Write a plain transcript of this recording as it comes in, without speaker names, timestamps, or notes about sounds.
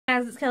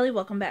guys, it's Kelly.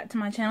 Welcome back to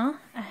my channel.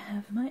 I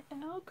have my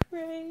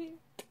Owlcrate.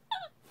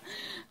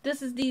 This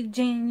is the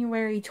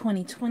January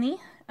 2020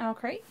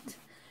 Owlcrate.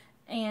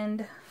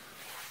 And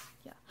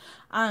yeah,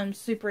 I'm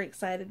super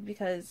excited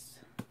because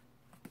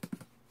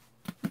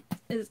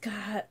it's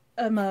got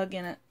a mug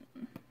in it.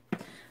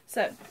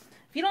 So,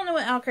 if you don't know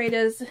what Owlcrate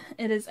is,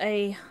 it is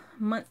a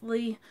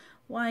monthly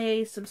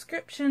YA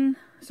subscription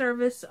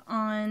service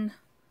on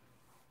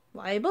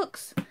YA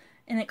books.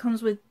 And it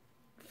comes with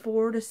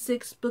 4 to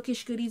 6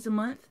 bookish goodies a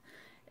month.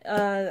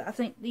 I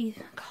think the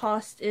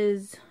cost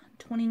is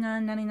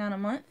 $29.99 a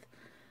month.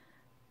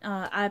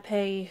 I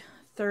pay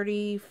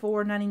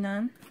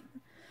 $34.99.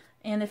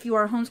 And if you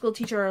are a homeschool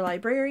teacher or a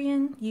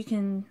librarian, you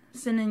can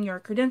send in your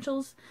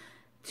credentials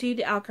to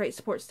the Owlcrate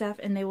support staff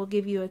and they will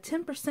give you a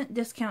 10%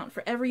 discount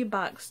for every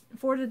box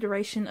for the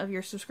duration of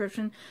your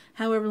subscription.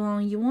 However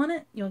long you want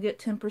it, you'll get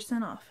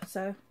 10% off.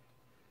 So,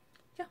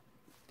 yeah.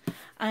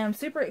 I am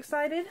super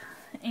excited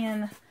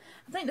and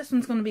I think this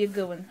one's going to be a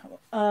good one.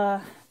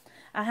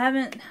 I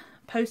haven't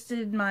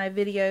posted my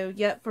video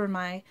yet for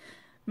my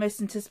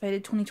most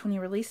anticipated 2020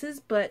 releases,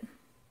 but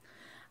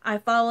I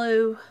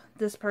follow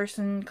this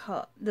person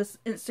called this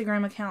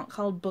Instagram account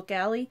called Book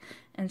Alley,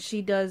 and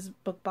she does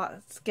book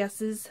box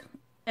guesses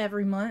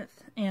every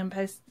month and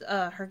posts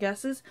her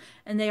guesses,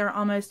 and they are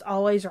almost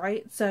always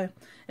right. So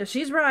if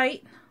she's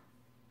right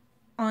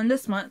on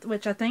this month,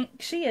 which I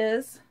think she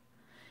is,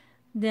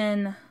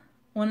 then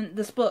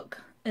this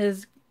book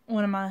is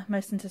one of my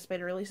most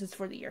anticipated releases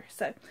for the year.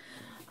 So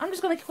I'm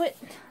just going to quit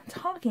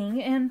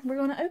talking and we're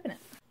going to open it.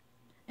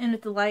 And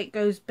if the light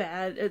goes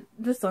bad,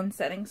 the sun's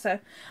setting, so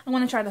I'm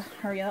going to try to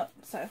hurry up.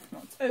 So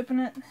let's open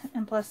it.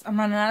 And plus, I'm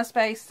running out of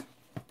space.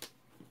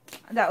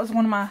 That was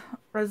one of my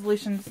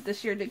resolutions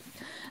this year, to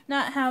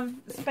not have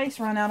space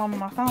run out on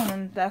my phone,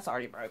 and that's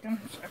already broken.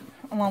 So,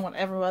 along with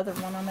every other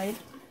one I made.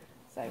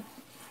 So,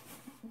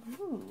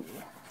 ooh.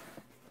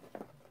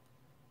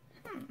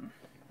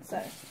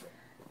 So,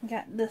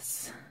 got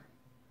this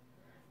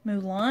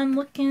Mulan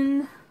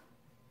looking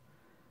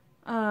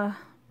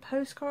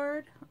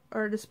postcard,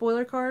 or the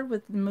spoiler card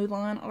with the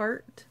Mulan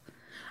art.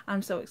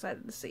 I'm so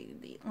excited to see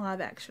the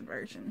live action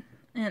version.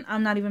 And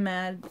I'm not even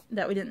mad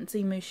that we didn't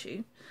see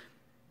Mushu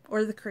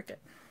or the cricket.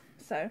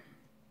 So,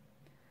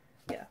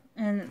 yeah.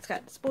 And it's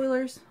got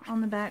spoilers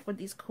on the back with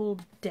these cool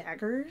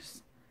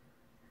daggers.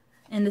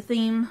 And the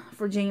theme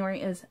for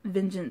January is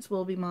Vengeance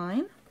Will Be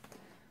Mine.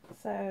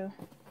 So,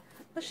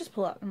 let's just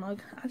pull out the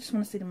mug. I just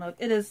want to see the mug.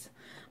 It is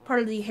part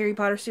of the Harry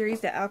Potter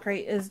series that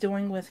Owlcrate is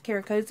doing with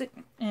Kara Kozik.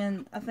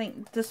 And I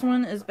think this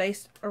one is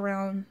based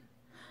around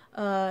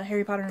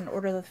Harry Potter and the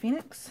Order of the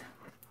Phoenix.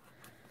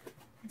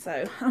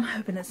 So, I'm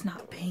hoping it's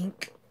not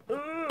pink.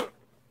 Ugh.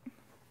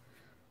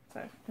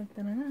 So,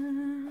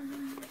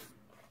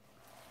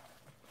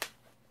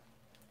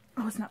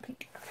 oh, it's not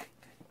pink. Okay,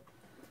 good.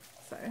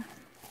 So,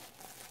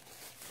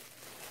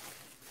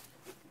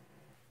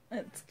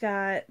 it's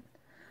got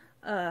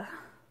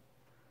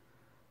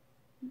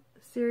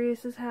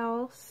Sirius's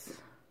house,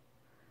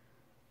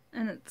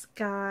 and it's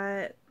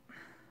got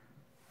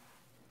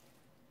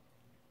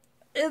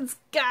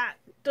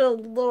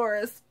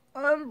Dolores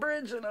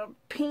Umbridge in a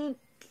pink.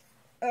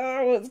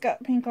 Oh, it's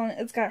got pink on it.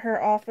 It's got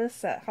her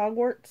office at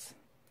Hogwarts.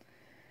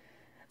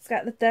 It's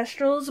got the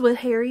Thestrals with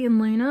Harry and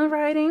Luna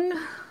riding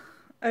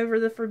over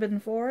the Forbidden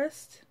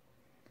Forest.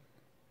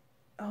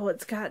 Oh,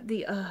 it's got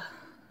the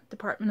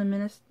Department of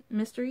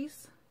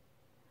Mysteries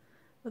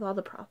with all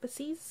the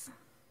prophecies.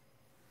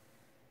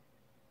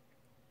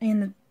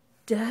 And the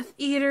Death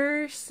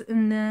Eaters.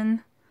 And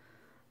then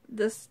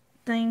this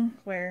thing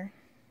where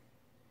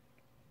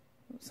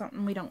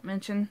something we don't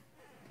mention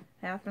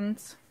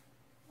happens.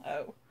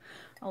 Oh,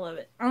 I love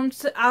it.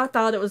 I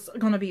thought it was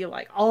going to be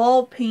like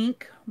all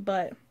pink,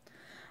 but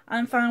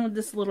I'm fine with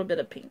this little bit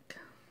of pink.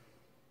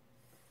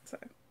 So,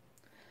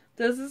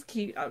 this is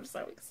cute. I'm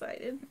so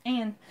excited.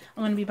 And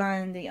I'm going to be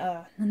buying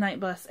the Night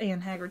Bus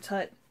and Hagrid's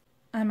Hut.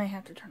 I may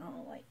have to turn on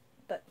the light.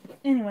 But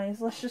anyways,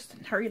 let's just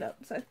hurry it up.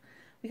 So,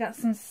 we got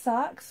some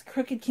socks.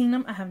 Crooked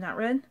Kingdom. I have not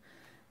read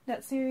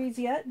that series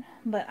yet,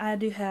 but I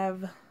do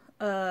have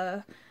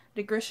the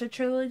Grisha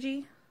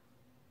trilogy.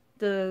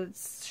 The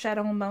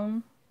Shadow and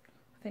Bone,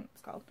 I think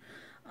it's called.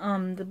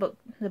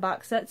 The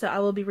box set. So I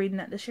will be reading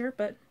that this year,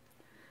 but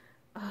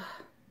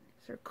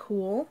these are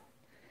cool.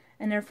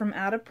 And they're from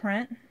Out of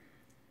Print.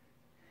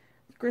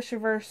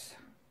 Grishaverse,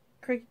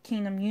 Crooked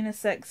Kingdom,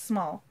 unisex,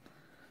 small.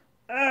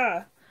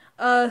 I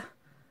don't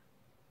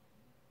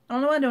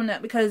know why I'm doing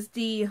that, because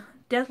the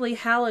Deathly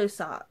Hallows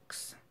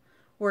socks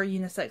were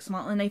unisex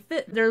small, and they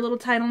fit. They're a little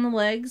tight on the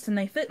legs, and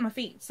they fit my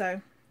feet,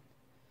 so.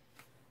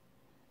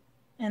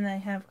 And they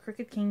have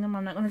Crooked Kingdom.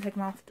 I'm not going to take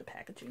them off the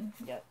packaging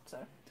yet,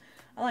 so.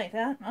 I like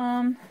that.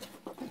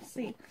 Let's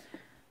see.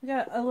 We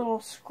got a little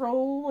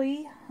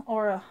scrolly,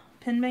 or a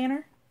pin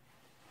banner.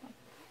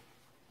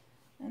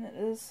 And it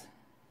is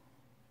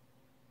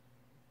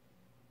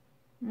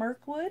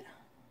Mirkwood.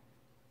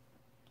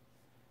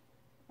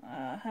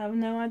 I have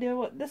no idea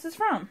what this is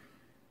from.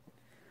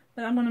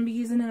 But I'm going to be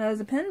using it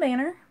as a pin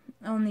banner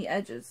on the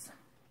edges.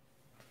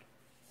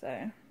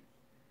 So,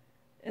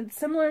 It's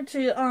similar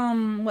to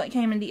what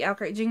came in the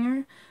Owlcrate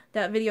Junior.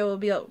 That video will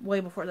be up way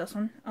before this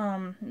one.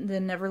 The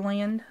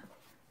Neverland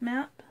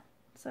map.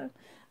 So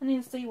I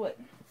need to see what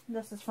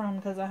this is from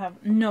because I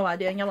have no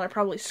idea. Y'all are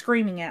probably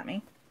screaming at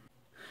me.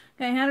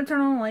 Okay, I had to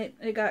turn on the light.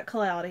 It got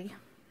cloudy.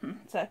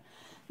 So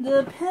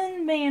the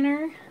pen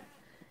banner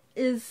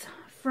is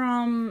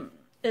from,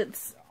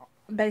 it's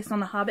based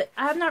on The Hobbit.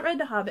 I have not read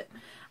The Hobbit.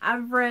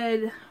 I've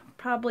read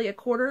probably a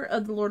quarter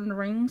of The Lord of the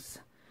Rings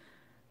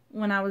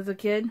when I was a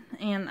kid,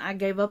 and I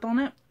gave up on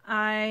it.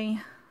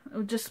 I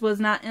just was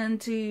not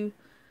into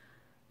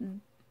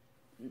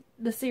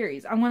the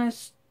series. I'm going to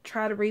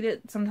try to read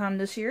it sometime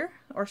this year,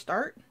 or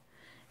start,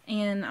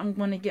 and I'm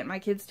going to get my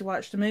kids to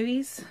watch the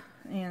movies,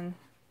 and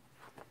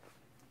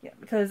yeah,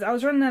 because I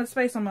was running out of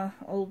space on my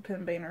old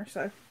pen banner,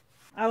 so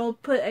I will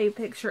put a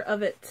picture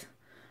of it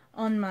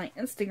on my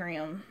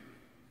Instagram.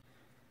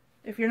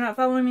 If you're not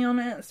following me on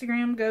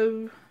Instagram,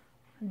 go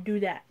do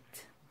that.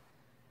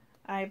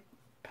 I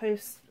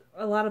post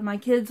a lot of my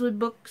kids with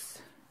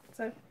books.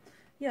 So,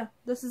 yeah,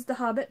 this is The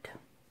Hobbit.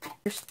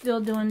 We're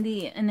still doing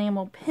the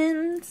enamel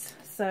pins.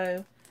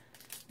 So,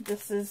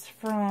 this is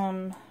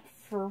from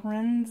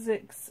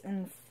Forensics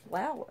and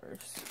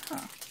Flowers.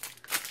 Huh.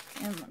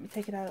 And let me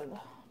take it out of the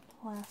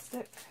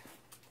plastic.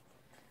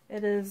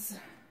 It is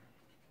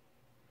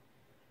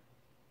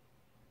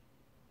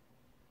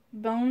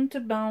bone to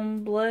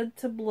bone, blood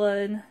to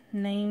blood,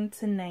 name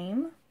to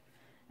name.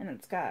 And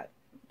it's got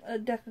a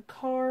deck of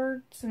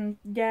cards and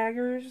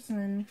daggers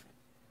and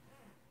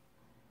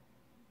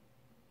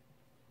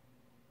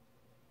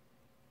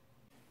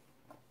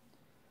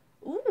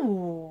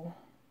ooh,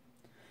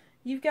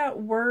 you've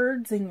got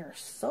words in your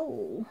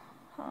soul,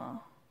 huh?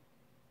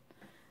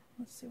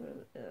 Let's see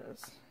what it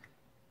is.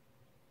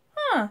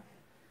 Huh,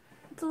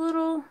 it's a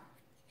little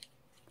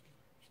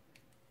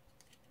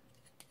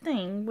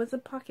thing with a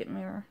pocket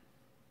mirror.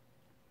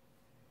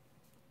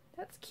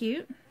 That's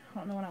cute. I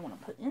don't know what I want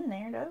to put in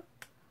there though.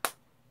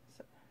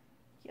 So,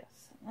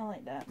 yes, I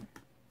like that.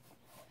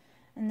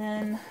 And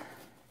then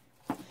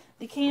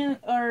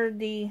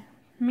the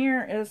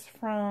mirror is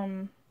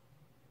from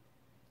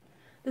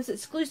this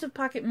exclusive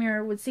pocket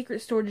mirror with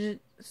secret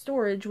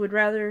storage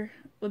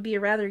would be a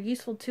rather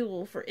useful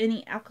tool for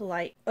any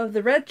acolyte of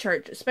the Red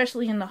Church,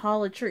 especially in the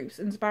Hall of Truths,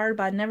 inspired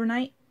by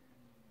Nevernight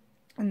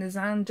and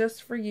designed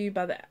just for you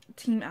by the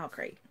Team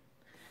Owlcrate.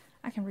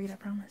 I can read, I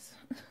promise.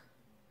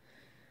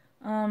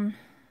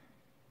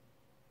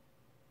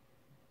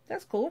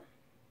 That's cool.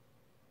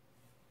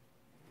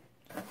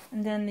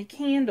 And then the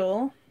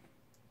candle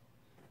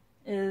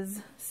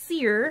is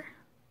Seer,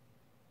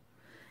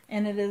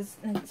 and it is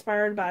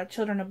inspired by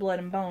Children of Blood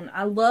and Bone.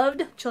 I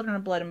loved Children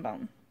of Blood and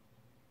Bone.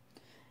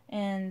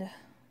 And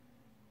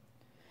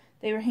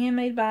they were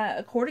handmade by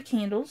Accorda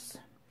Candles,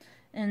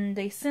 and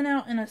they sent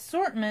out an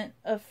assortment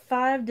of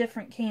 5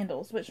 different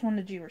candles. Which one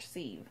did you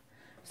receive?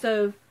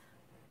 So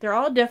they're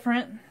all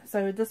different.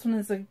 So this one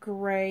is a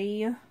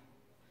gray.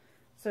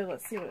 So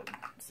let's see what it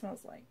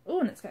smells like. Ooh,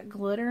 and it's got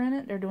glitter in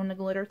it. They're doing the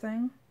glitter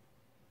thing.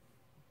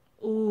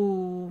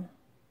 Ooh.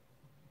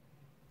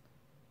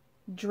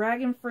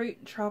 Dragon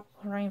fruit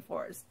tropical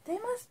rainforest. They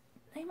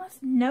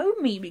must know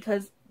me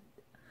because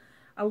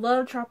I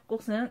love tropical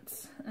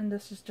scents, and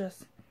this is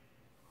just,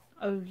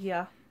 oh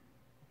yeah.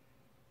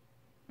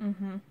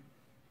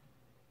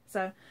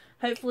 So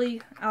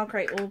hopefully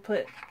Owlcrate will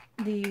put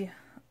the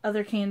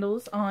other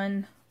candles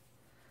on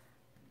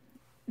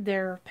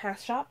their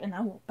past shop, and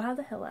I will buy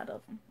the hell out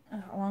of them,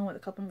 along with a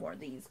couple more of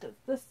these,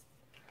 because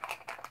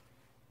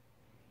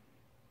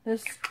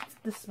this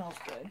smells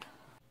good.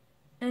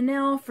 And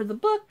now for the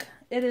book,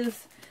 it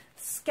is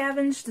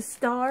Scavenge the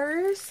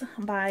Stars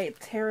by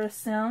Tara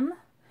Sim.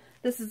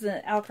 This is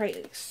an Owlcrate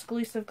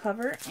exclusive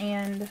cover,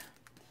 and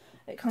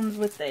it comes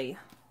with a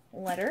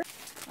letter.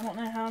 I don't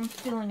know how I'm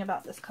feeling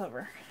about this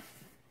cover,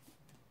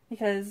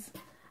 because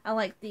I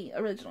like the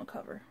original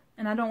cover,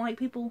 and I don't like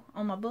people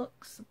on my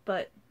books,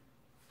 but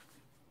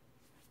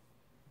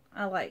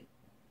I like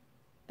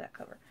that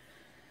cover.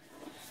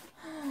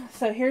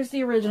 So here's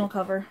the original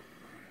cover,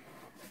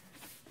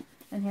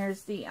 and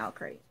here's the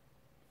Owlcrate.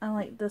 I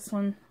like this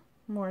one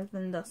more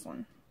than this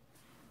one.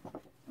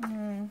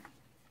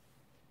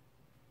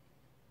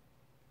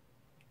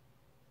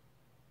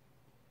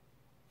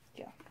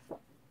 Yeah.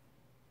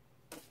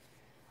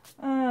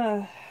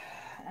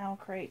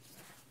 Owlcrate.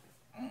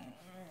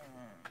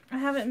 I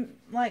haven't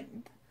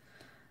liked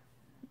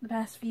the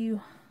past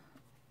few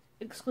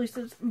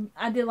exclusives.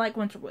 I did like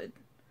Winterwood,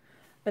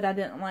 but I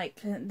didn't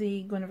like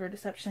the Guinevere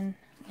Deception.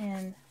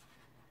 And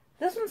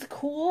this one's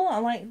cool. I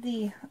like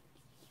the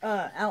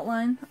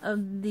outline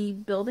of the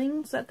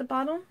buildings at the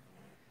bottom.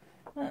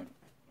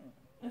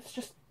 It's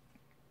just,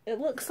 it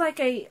looks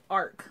like a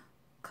ARC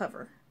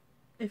cover,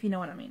 if you know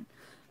what I mean.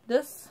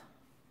 This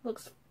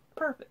looks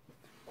perfect,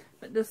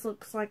 but this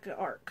looks like an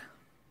ARC,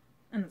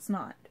 and it's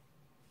not.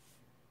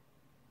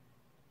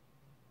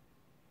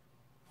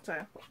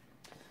 So,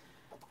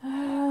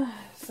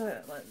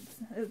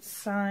 it's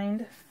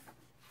signed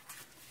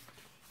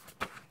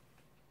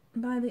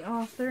by the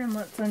author, and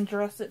let's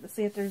undress it to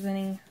see if there's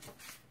any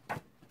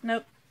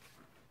Nope.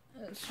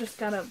 It's just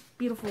got a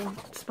beautiful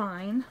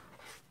spine.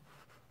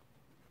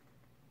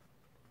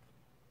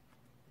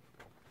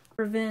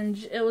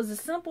 Revenge. It was a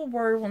simple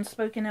word when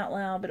spoken out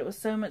loud, but it was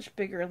so much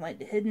bigger, like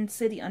the hidden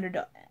city under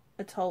the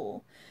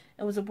atoll.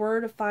 It was a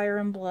word of fire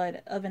and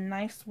blood, of a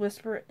nice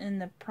whisper in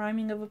the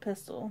priming of a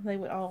pistol. They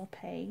would all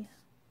pay.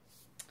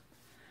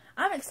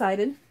 I'm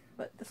excited,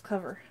 but this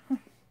cover.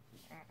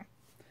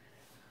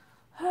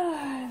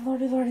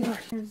 Lordy, lordy,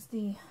 lordy. Here's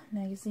the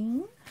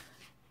magazine.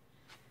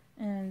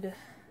 And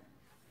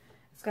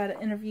it's got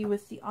an interview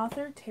with the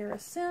author, Tara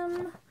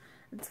Sim.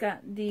 It's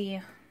got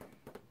the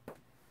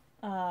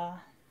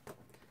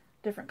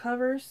different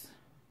covers.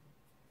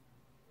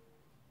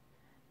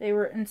 They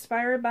were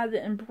inspired by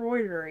the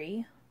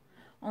embroidery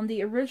on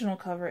the original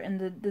cover, and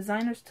the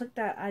designers took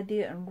that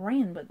idea and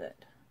ran with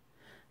it.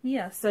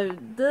 Yeah, so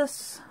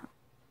this,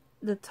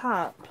 the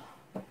top,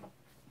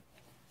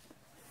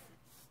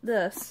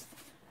 this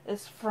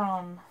is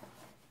from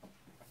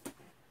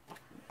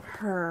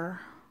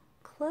her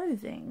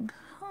clothing.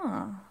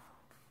 Huh.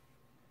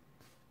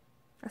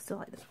 I still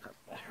like this cover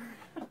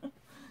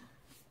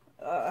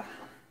better.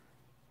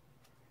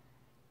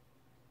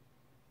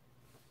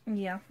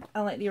 Yeah,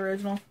 I like the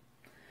original.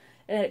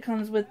 And it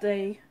comes with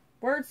a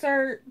word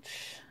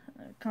search.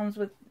 It comes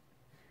with,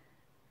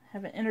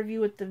 have an interview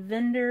with the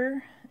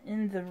vendor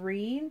in the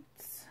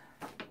reads.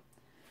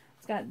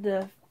 It's got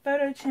the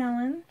photo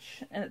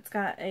challenge, and it's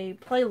got a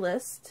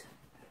playlist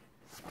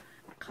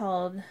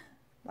called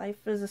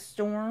Life is a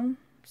Storm.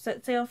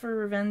 Set sail for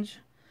revenge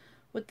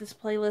with this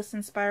playlist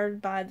inspired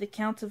by The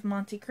Count of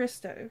Monte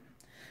Cristo.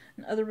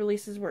 And other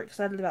releases we're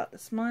excited about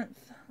this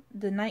month: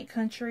 The Night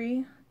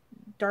Country,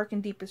 Dark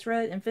and Deepest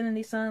Red,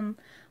 Infinity Sun,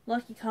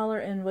 Lucky Collar,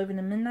 and Woven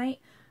in Midnight.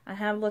 I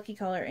have Lucky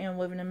Collar and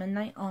Woven in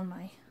Midnight on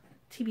my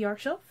TBR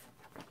shelf.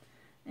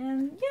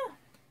 And yeah.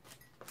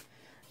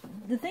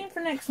 The theme for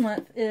next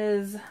month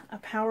is A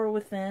Power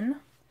Within.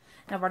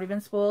 And I've already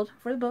been spoiled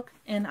for the book,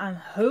 and I'm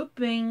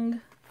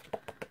hoping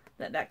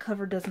that that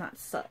cover does not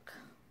suck.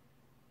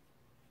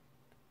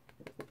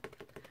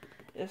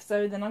 If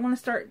so, then I'm going to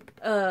start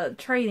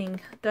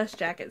trading dust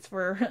jackets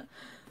for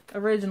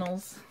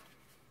originals.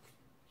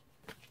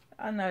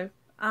 I know,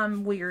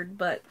 I'm weird,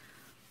 but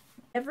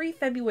every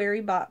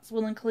February box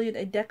will include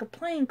a deck of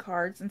playing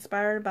cards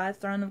inspired by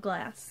Throne of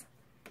Glass.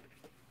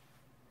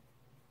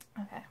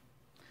 Okay.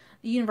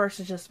 The universe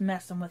is just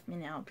messing with me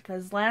now,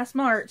 because last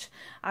March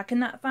I could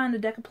not find a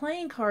deck of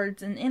playing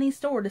cards in any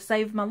store to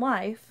save my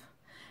life,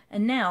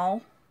 and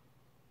now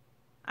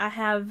I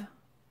have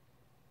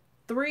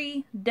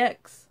three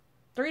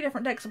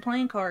different decks of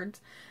playing cards,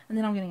 and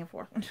then I'm getting a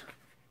fourth one.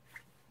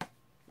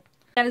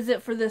 That is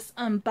it for this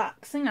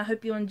unboxing. I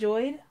hope you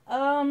enjoyed.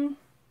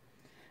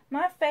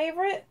 My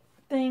favorite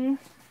thing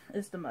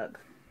is the mug.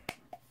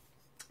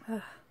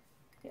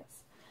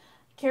 Yes.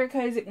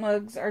 Karakozik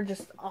mugs are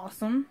just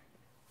awesome.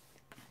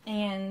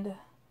 And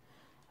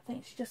I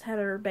think she just had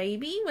her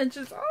baby, which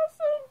is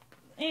awesome.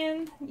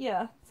 And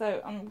yeah,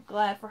 so I'm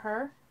glad for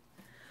her.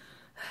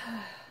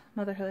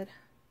 Motherhood.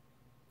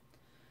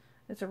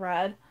 It's a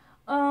ride.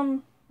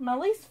 My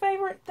least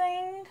favorite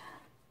thing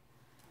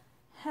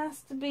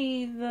has to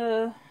be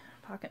the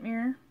pocket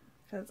mirror,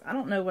 because I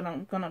don't know what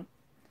I'm gonna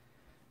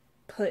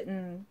put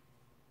in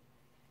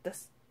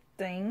this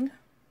thing.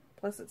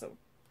 Plus it's a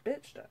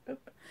bitch to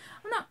open.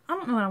 I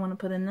don't know what I want to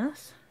put in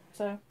this.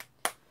 So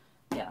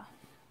yeah.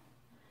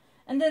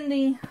 And then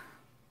the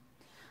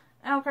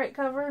Owlcrate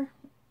cover,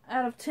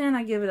 out of 10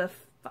 I give it a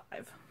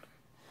 5.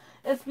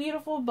 It's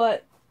beautiful,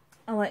 but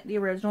I like the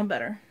original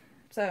better.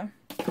 So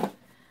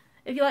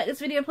if you like this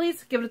video,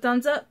 please give it a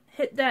thumbs up.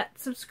 Hit that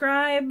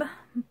subscribe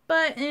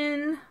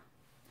button.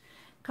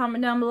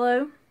 Comment down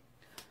below.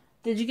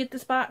 Did you get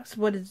this box?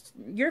 What is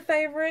your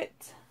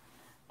favorite?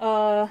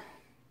 What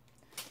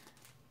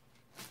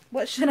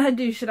should I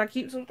do? Should I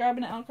keep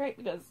subscribing to Owlcrate?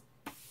 Because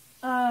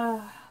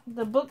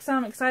the books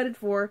I'm excited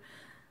for,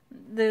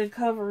 the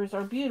covers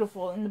are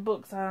beautiful, and the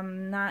books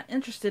I'm not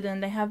interested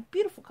in, they have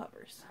beautiful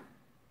covers.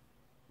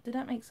 Did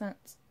that make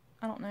sense?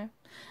 I don't know.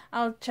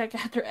 I'll check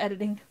out their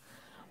editing.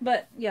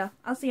 But yeah,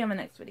 I'll see you in my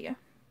next video.